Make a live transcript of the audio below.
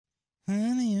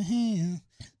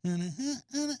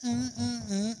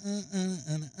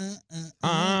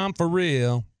I'm for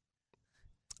real.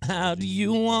 How do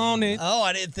you want it? Oh,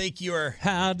 I didn't think you were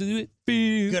How do it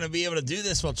feel? going to be able to do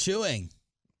this while chewing.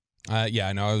 Yeah,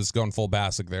 I know. I was going full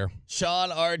Bassick there. Sean,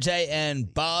 RJ,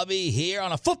 and Bobby here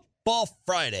on a Football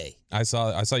Friday. I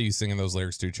saw you singing those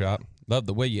lyrics too, Chop. Love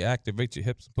the way you activate your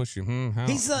hips and push your how.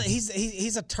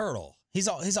 He's a turtle. He's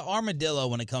an armadillo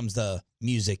when it comes to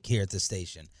music here at the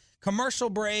station. Commercial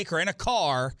break or in a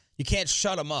car, you can't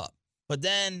shut him up. But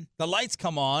then the lights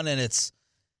come on and it's,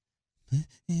 I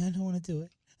don't want to do it.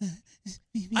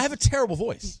 I have a terrible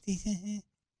voice.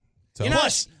 So You're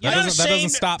not that doesn't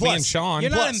ashamed- stop me and plus, Sean.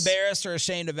 You're not Plus- embarrassed or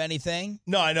ashamed of anything.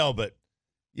 No, I know, but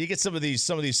you get some of these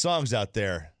songs out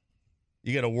there.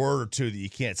 You get a word or two that you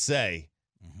can't say,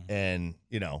 and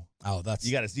Oh, that's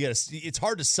you got to. It's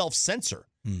hard to self-censor,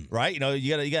 right?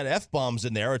 You got F-bombs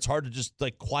in there. It's hard to just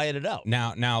like quiet it out.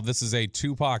 Now this is a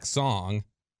Tupac song,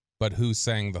 but who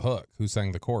sang the hook? Who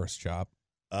sang the chorus, Chop?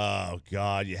 Oh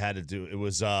God, you had to do it. It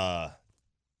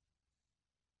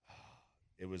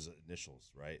was initials,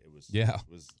 right? It was. Yeah. It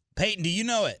was. Peyton, do you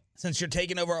know it? Since you're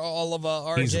taking over all of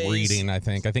RJ's. He's reading, I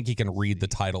think. I think he can read the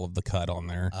title of the cut on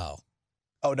there.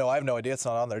 Oh, no, I have no idea. It's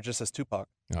not on there. It just says Tupac.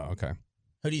 Oh, okay.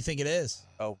 Who do you think it is?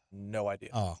 Oh, no idea.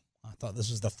 Oh, I thought this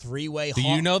was the three-way. Do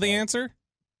you know the answer?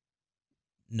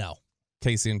 No.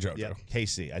 Casey and JoJo. Yeah,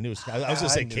 Casey. I knew. I was going to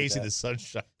say knew Casey that. the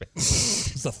Sunshine.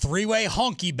 It's a three-way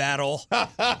honky battle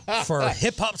for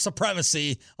hip-hop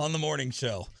supremacy on the morning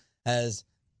show. As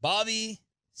Bobby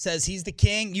says he's the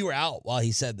king, you were out while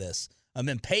he said this. And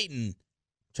then Peyton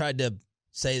tried to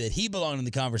say that he belonged in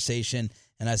the conversation,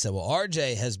 and I said, well,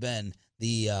 RJ has been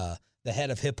the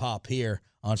head of hip-hop here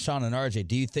on Sean and RJ.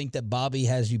 Do you think that Bobby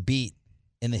has you beat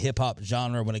in the hip-hop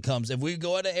genre when it comes? If we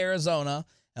go to Arizona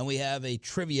and we have a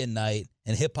trivia night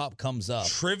and hip-hop comes up.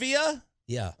 Trivia?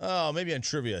 Yeah. Oh, maybe on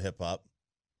trivia hip hop,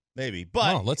 maybe.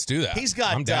 But Oh, let's do that. he's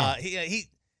got. I'm down. He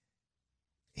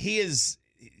is.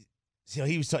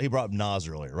 He brought up Nas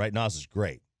earlier, right? Nas is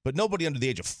great, but nobody under the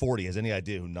age of 40 has any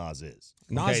idea who Nas is.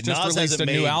 Nas just released hasn't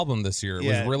a new made- album this year. It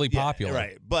Yeah, was really yeah, popular.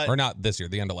 right, but- or not this year,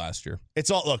 the end of last year. It's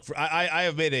all look. I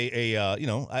have made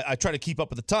I try to keep up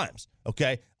with the times.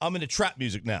 Okay, I'm into trap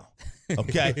music now.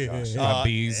 Okay,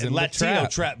 Bees and in the Latino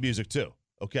trap. music too.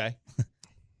 Okay,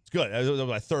 it's good. I was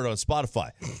my third on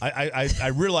Spotify. I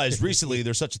realized recently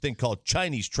there's such a thing called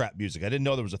Chinese trap music. I didn't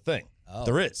know there was a thing. Oh.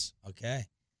 There is. Okay.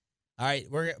 All right,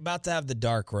 we're about to have the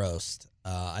dark roast.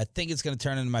 I think it's going to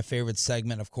turn into my favorite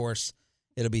segment. Of course,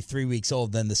 it'll be 3 weeks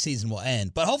old, then the season will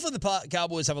end. But hopefully the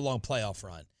Cowboys have a long playoff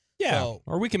run. Yeah. So,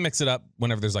 Or we can mix it up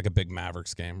whenever there's like a big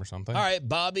Mavericks game or something. all right,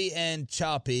 Bobby and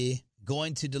Choppy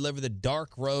going to deliver the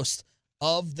dark roast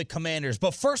of the Commanders.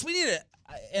 But first, we need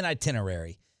an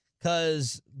itinerary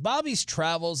because Bobby's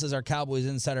travels as our Cowboys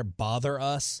insider bother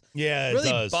us. Yeah, it really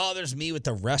does. bothers me with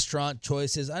the restaurant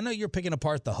choices. I know you're picking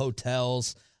apart the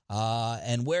hotels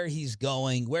and where he's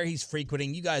going, where he's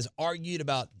frequenting. You guys argued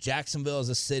about Jacksonville as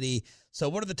a city. So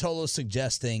what are the Tolos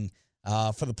suggesting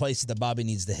for the places that Bobby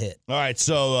needs to hit? All right,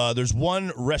 so there's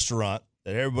one restaurant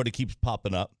that everybody keeps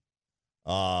popping up.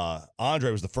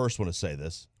 Andre was the first one to say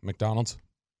this. McDonald's.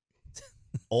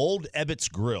 Old Ebbets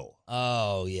Grill.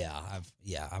 Oh yeah,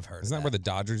 I've heard. Isn't that where the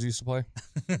Dodgers used to play?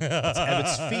 It's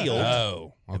Ebbets Field.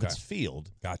 Oh, okay. Ebbets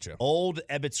Field. Gotcha. Old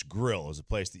Ebbets Grill is a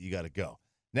place that you got to go.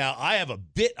 Now, I have a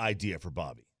bit idea for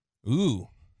Bobby. Ooh.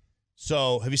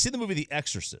 So, have you seen the movie The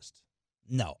Exorcist?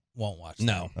 No, won't watch. That.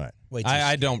 No. All right. Wait. till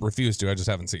I you- don't refuse to. I just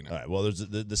haven't seen it. All right. Well, there's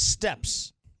the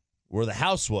steps where the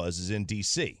house was is in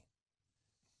D.C.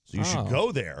 So you Oh. should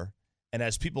go there, and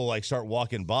as people like start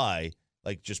walking by,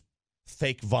 like just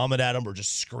fake vomit at them or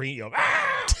just scream,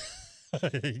 ah!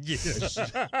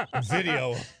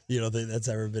 Video. You don't think that's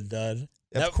ever been done?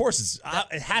 Of course,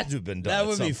 it had to have been done. That at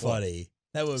would some be point. funny.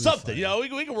 That would be Something. funny. You know,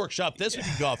 we can workshop this. We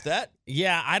can go off that.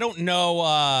 Yeah, I don't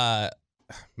know.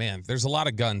 Man, there's a lot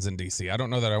of guns in D.C. I don't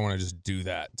know that I want to just do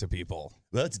that to people.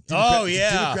 Well, it's a Oh, it's a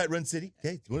yeah. Democrat-run city.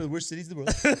 Okay, it's one of the worst cities in the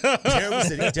world. Terrible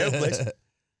city, terrible place.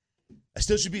 I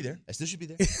still should be there.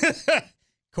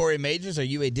 Corey Majors, are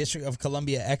you a District of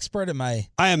Columbia expert? Am I?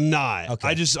 I am not. Okay.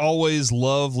 I just always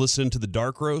love listening to the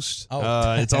dark roast.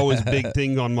 Oh. It's always a big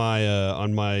thing on my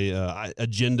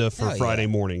agenda for Hell yeah. Friday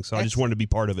morning. So I just wanted to be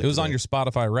part of it. It was on today. your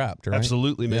Spotify Wrapped, right?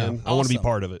 Absolutely, man. Yeah. I want to be Awesome.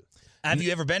 part of it. Have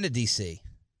you ever been to D.C.?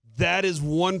 That is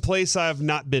one place I have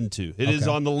not been to. It is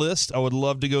Okay. on the list. I would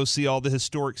love to go see all the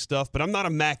historic stuff, but I'm not a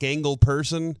Mac Engel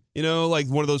person. You know, like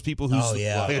one of those people who's Oh,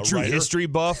 yeah. like a A true writer? history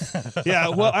buff. Yeah,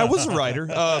 well, I was a writer,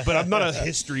 but I'm not a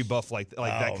history buff like that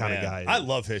Oh, kind of man. guy. I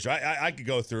love history. I could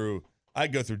go through. I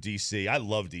could go through DC. I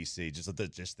love DC.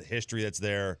 Just the history that's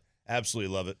there.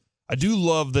 Absolutely love it. I do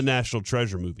love the National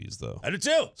Treasure movies, though. I do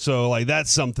too. So, like, that's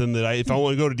something that if I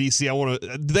want to go to DC, I want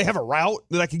to. Do they have a route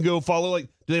that I can go follow? Like,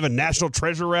 do they have a National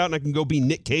Treasure route, and I can go be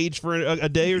Nick Cage for a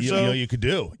day or so? You know, you could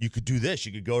do this.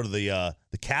 You could go to the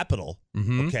Capitol.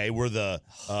 Okay, where the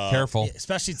Careful.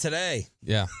 Especially today.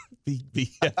 Yeah. Be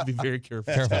very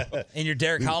careful. In your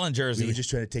Derek Holland jersey. We were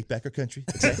just trying to take back our country.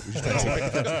 Okay? We're just trying to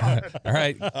take back our country. All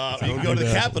right. You can go to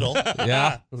the Capitol.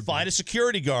 Yeah. Find a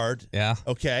security guard. Yeah.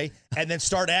 Okay, and then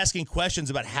start asking questions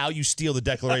about how you steal the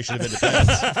Declaration of Independence.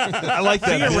 I like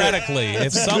that. Theoretically,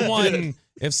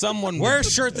 if someone Wear a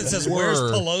shirt that says "Where's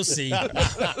were- Pelosi?"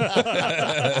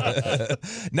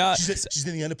 No, She's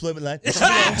in the unemployment line. She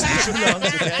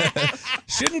belongs, okay?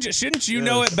 shouldn't you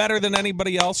know it better than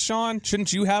anybody else, Sean?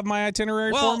 Shouldn't you have my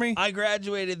itinerary Well, for me? I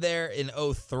graduated there in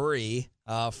 2003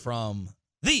 from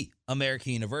the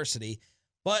American University,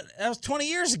 but that was 20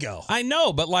 years ago. I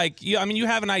know, but you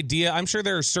have an idea. I'm sure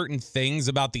there are certain things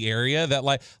about the area that,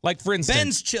 like for instance,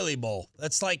 Ben's Chili Bowl.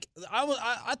 That's like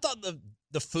I thought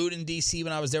the food in DC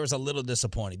when I was there was a little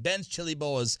disappointing. Ben's Chili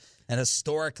Bowl is an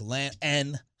historic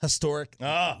landmark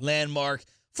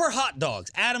for hot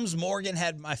dogs. Adams Morgan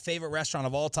had my favorite restaurant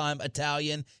of all time,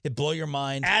 Italian. It'd blow your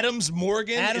mind. Adams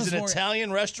Morgan is an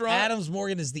Italian restaurant? Adams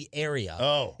Morgan is the area.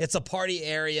 Oh. It's a party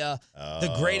area.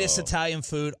 The greatest Italian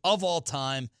food of all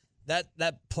time.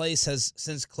 That place has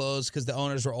since closed because the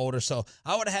owners were older. So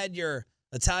I would have had your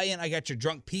Italian. I got your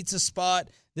drunk pizza spot.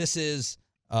 This is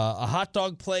a hot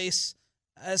dog place.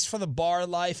 As for the bar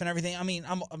life and everything, I mean,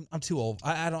 I'm too old.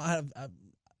 I don't have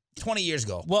 20 years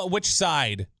ago. well, which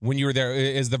side when you were there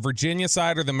is the Virginia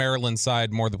side or the Maryland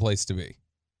side more the place to be?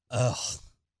 Ugh,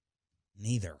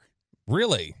 neither.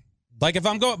 Really? Like if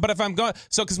I'm going,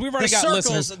 so because we've already The got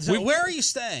circles. listeners. So where are you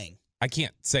staying? I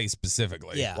can't say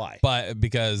specifically. Yeah. Why? But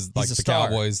because He's a the star.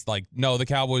 Cowboys, the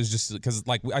Cowboys just because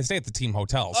I stay at the team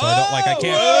hotel, so I can't.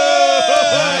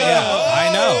 Yeah,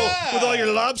 I know. With all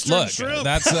your lobster and Look, shrimp.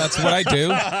 that's what I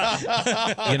do.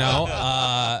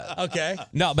 Okay.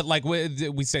 No, but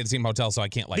we stay at the team hotel, so I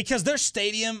can't Because their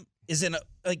stadium is in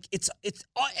it's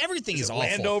everything is awful.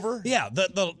 Landover? Yeah,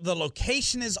 the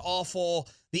location is awful.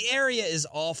 The area is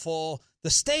awful.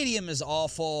 The stadium is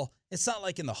awful. It's not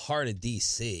like in the heart of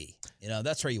DC.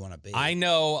 That's where you want to be. I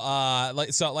know,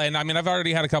 and I mean, I've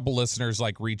already had a couple listeners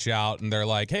reach out, and they're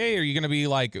like, "Hey, are you going to be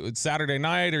Saturday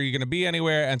night? Are you going to be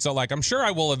anywhere?" And so I'm sure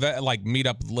I will meet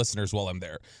up with listeners while I'm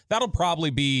there. That'll probably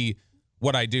be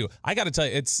what I do. I got to tell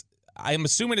you, I'm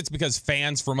assuming it's because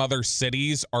fans from other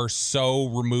cities are so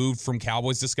removed from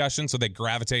Cowboys discussion, so they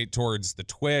gravitate towards the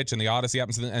Twitch and the Odyssey app,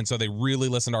 and so they really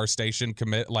listen to our station,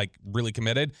 really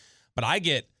committed. But I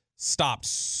get stopped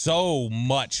so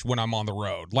much when I'm on the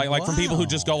road. Like from people who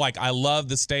just go I love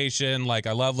the station, I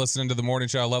love listening to the morning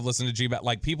show, I love listening to G-Bat.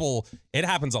 People, it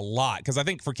happens a lot because I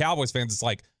think for Cowboys fans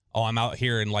it's oh, I'm out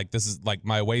here and this is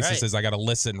my oasis is I got to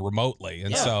listen remotely.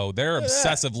 And so they're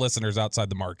obsessive listeners outside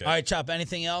the market. All right, Chop,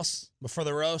 anything else before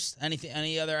the roast?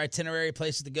 Any other itinerary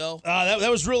places to go? That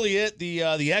was really it.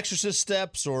 The Exorcist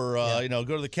steps or go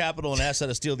to the Capitol and ask how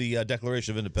to steal the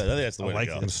Declaration of Independence. I think that's the way to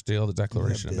go. And steal the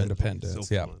Declaration of Independence.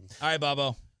 So yeah. fun. All right, Bobo.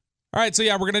 All right, so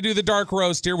we're going to do the dark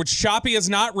roast here, which Choppy has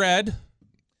not read.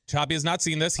 Choppy has not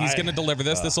seen this. He's going to deliver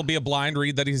this. This will be a blind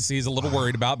read that he's a little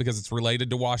worried about because it's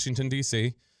related to Washington,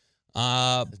 D.C.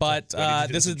 But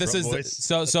this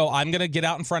is so I'm gonna get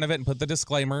out in front of it and put the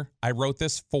disclaimer. I wrote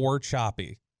this for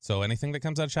Choppy, so anything that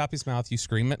comes out of Choppy's mouth, you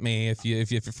scream at me if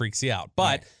it freaks you out.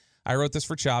 But I wrote this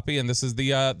for Choppy, and this is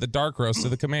the dark roast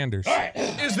of the Commanders. All right.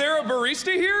 Is there a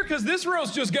barista here? Because this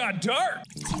roast just got dark.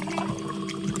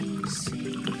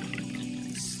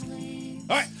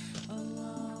 All right.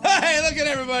 Hey, look at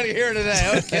everybody here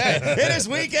today. Okay. It is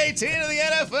week 18 of the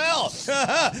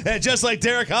NFL. And just like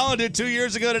Derek Holland did 2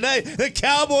 years ago today, the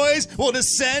Cowboys will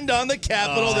descend on the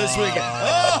Capitol this weekend.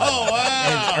 Oh,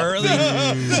 wow. And early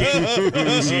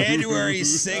January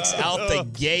 6th out the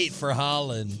gate for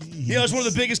Holland. It's one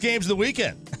of the biggest games of the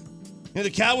weekend. The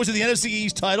Cowboys are the NFC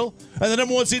East title and the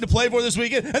number one seed to play for this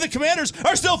weekend. And the Commanders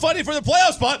are still fighting for the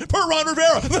playoff spot per Ron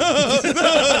Rivera.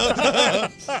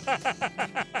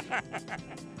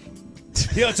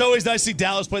 It's always nice to see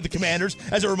Dallas play the Commanders,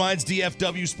 as it reminds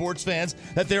DFW sports fans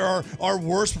that there are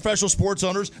worse professional sports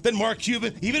owners than Mark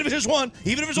Cuban, even if it's just one,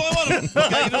 even if it's only one of them.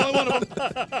 Okay, even only one of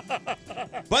them.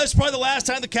 But it's probably the last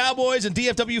time the Cowboys and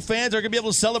DFW fans are going to be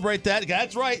able to celebrate that.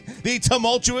 That's right. The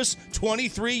tumultuous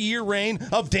 23-year reign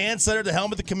of Dan Snyder at the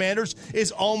helm of the Commanders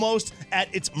is almost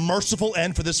at its merciful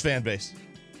end for this fan base.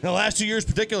 In the last 2 years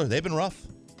in particular, they've been rough.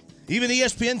 Even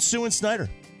ESPN suing Snyder,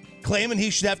 claiming he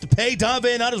should have to pay Don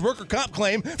Van Notte's worker comp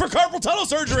claim for carpal tunnel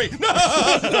surgery. No!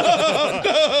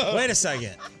 Wait a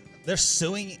second. They're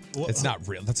suing. It's not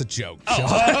real. That's a joke.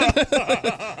 Oh.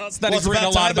 It's not reading a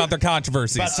lot about their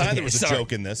controversies. About time there was a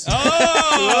joke in this.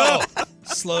 Oh!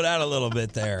 Slow down a little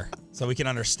bit there so we can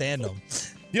understand them.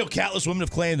 You know, countless women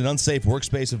have claimed an unsafe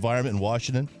workspace environment in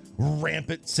Washington,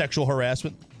 rampant sexual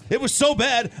harassment. It was so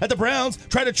bad that the Browns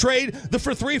tried to trade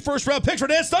for 3 first-round picks for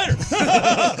Dan Snyder.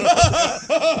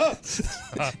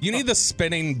 You need the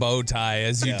spinning bow tie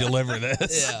as you deliver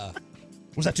this. Yeah.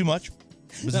 Was that too much?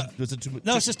 Was it too much?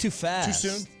 No, it's just too fast. Too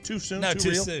soon? Too soon? No,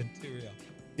 too real? soon. Too real.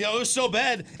 You know, it was so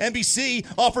bad, NBC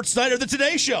offered Snyder the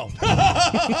Today Show. Is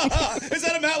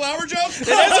that a Matt Lauer joke? It is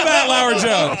a Matt Lauer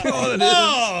joke.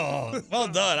 Oh, well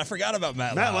done. I forgot about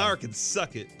Matt Lauer. Matt Lauer can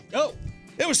suck it. Oh.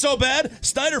 It was so bad,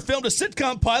 Snyder filmed a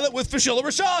sitcom pilot with Fashila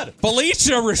Rashad.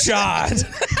 Felicia Rashad.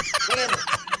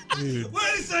 Dude.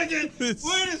 Wait a second. Two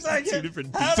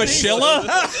different people. Fashilla?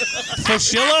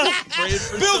 Fashilla?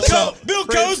 Bill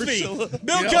Cosby.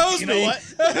 Bill Cosby. You know what?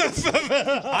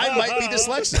 I might be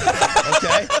dyslexic.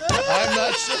 Okay? I'm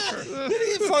not sure.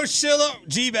 Foshilla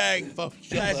G-Bag.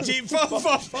 Foshilla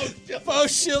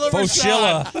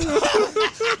Foshilla.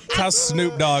 How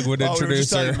Snoop Dogg would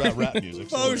introduce her. About rap music.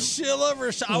 Foshilla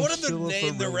Rashad. I wanted to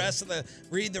name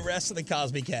read the rest of the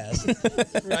Cosby cast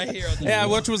right here on the Yeah,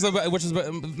 which was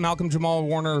Malcolm Jamal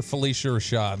Warner, Felicia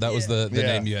Rashad. That was the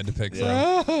name you had to pick from. You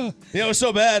know, it was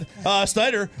so bad,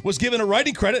 Snyder was given a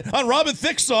writing credit on Robin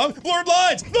Thicke's song, Blurred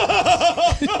Lines.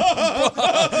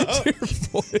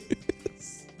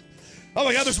 Oh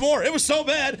my God, there's more. It was so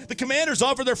bad, the Commanders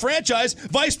offered their franchise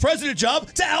vice president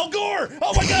job to Al Gore.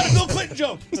 Oh my God, a Bill Clinton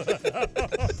joke.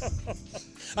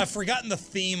 I've forgotten the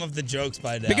theme of the jokes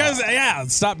by now. Because,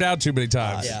 it's stopped out too many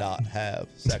times. I did not have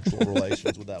sexual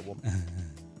relations with that woman.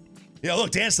 Yeah,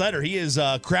 look, Dan Snyder, he has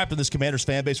crapped on this Commanders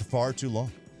fan base for far too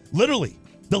long. Literally,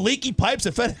 the leaky pipes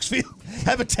at FedEx Field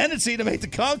have a tendency to make the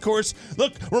concourse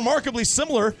look remarkably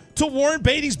similar to Warren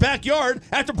Beatty's backyard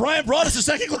after Brian brought us a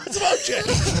second glass of OJ.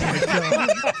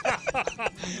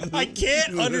 I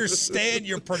can't understand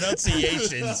your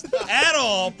pronunciations at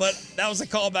all, but that was a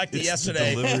callback to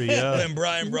yesterday delivery, yeah. when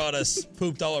Brian brought us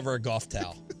pooped all over a golf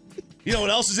towel. You know what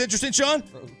else is interesting, Sean?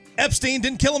 Epstein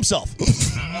didn't kill himself.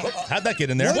 How'd that get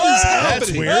in there?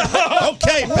 That's weird.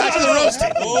 Okay, back to the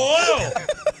roasting.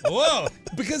 Whoa.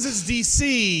 Because it's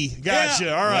DC. Gotcha.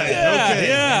 Yeah. All right. Yeah, Okay.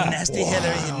 yeah. Nasty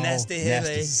Hillary, you nasty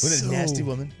Hillary. What a nasty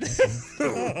woman.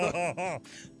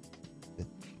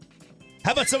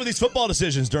 How about some of these football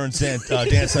decisions during Dan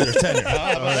Snyder's tenure?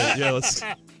 All right. Yeah, let's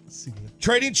see.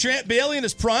 Trading Champ Bailey in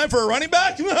his prime for a running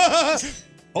back?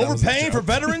 Overpaying for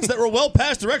veterans that were well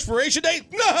past their expiration date?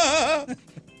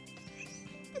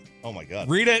 Oh, my God.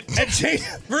 Read it.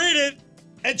 Read it.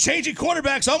 And changing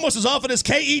quarterbacks almost as often as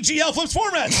KEGL flips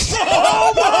formats.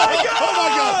 Oh, my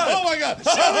God. Oh, my God.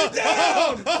 Shut it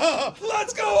down.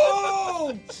 Let's go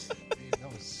home.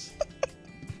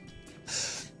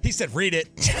 He said, read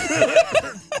it.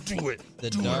 Do it.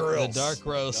 The dark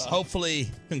roast. Hopefully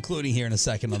concluding here in a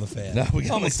second on the fan. No, we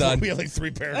got Almost done. We got like 3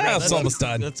 paragraphs. That's almost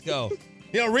done. Let's go.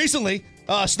 You know, recently,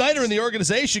 Snyder and the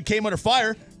organization came under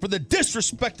fire for the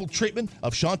disrespectful treatment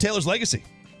of Sean Taylor's legacy.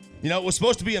 You know, it was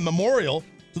supposed to be a memorial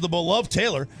to the beloved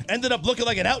Taylor, ended up looking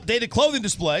like an outdated clothing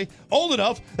display, old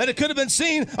enough that it could have been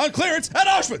seen on clearance at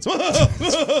Auschwitz.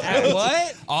 At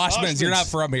what? Auschwitz, you're not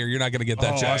from here. You're not going to get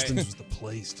that joke. Austin was the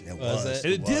place. Dude. Was it?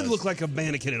 And it did look like a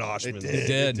mannequin at Oshman.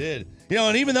 It did. You know,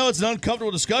 and even though it's an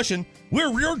uncomfortable discussion,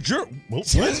 we're real jerk. You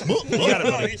got it,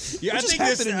 buddy. Yeah, I What just think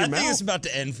happened in your mouth? it's about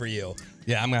to end for you.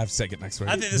 Yeah, I'm going to have to take it next week.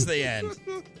 I think this is the end.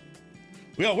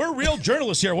 We're real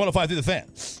journalists here at 105 Through the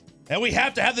Fan. And we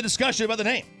have to have the discussion about the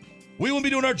name. We wouldn't be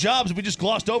doing our jobs if we just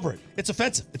glossed over it. It's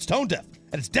offensive, it's tone deaf,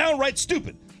 and it's downright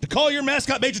stupid to call your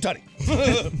mascot Major Tutty.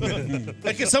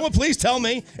 And can someone please tell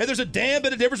me if there's a damn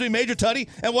bit of difference between Major Tutty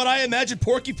and what I imagine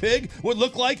Porky Pig would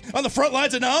look like on the front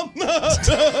lines of Nam?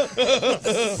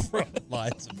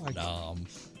 Lines of Nam.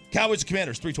 Cowboys and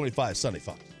Commanders, 325, Sunday,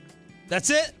 Fox.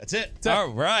 That's it? That's it. All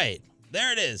right.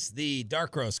 There it is. The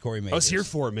dark roast, Corey Majors. I was here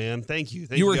for it, man. Thank you.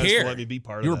 Thank You were guys here. for letting me be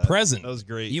part You of were that. present. That was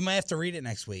great. You might have to read it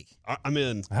next week. I'm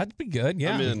in. That'd be good.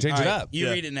 Yeah. I'm in. Change All it right, up. You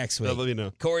Yeah. read it next week. Yeah, let me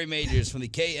know. Corey Majors from the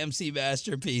KMC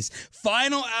Masterpiece.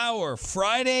 Final hour,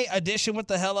 Friday edition. What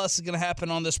the hell else is going to happen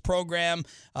on this program?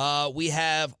 We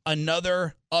have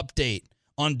another update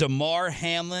on DeMar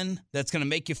Hamlin that's going to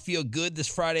make you feel good this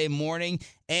Friday morning.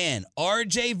 And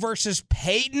RJ versus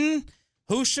Peyton.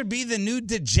 Who should be the new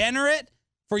degenerate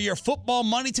for your football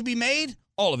money to be made?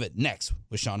 All of it next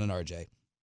with Sean and RJ.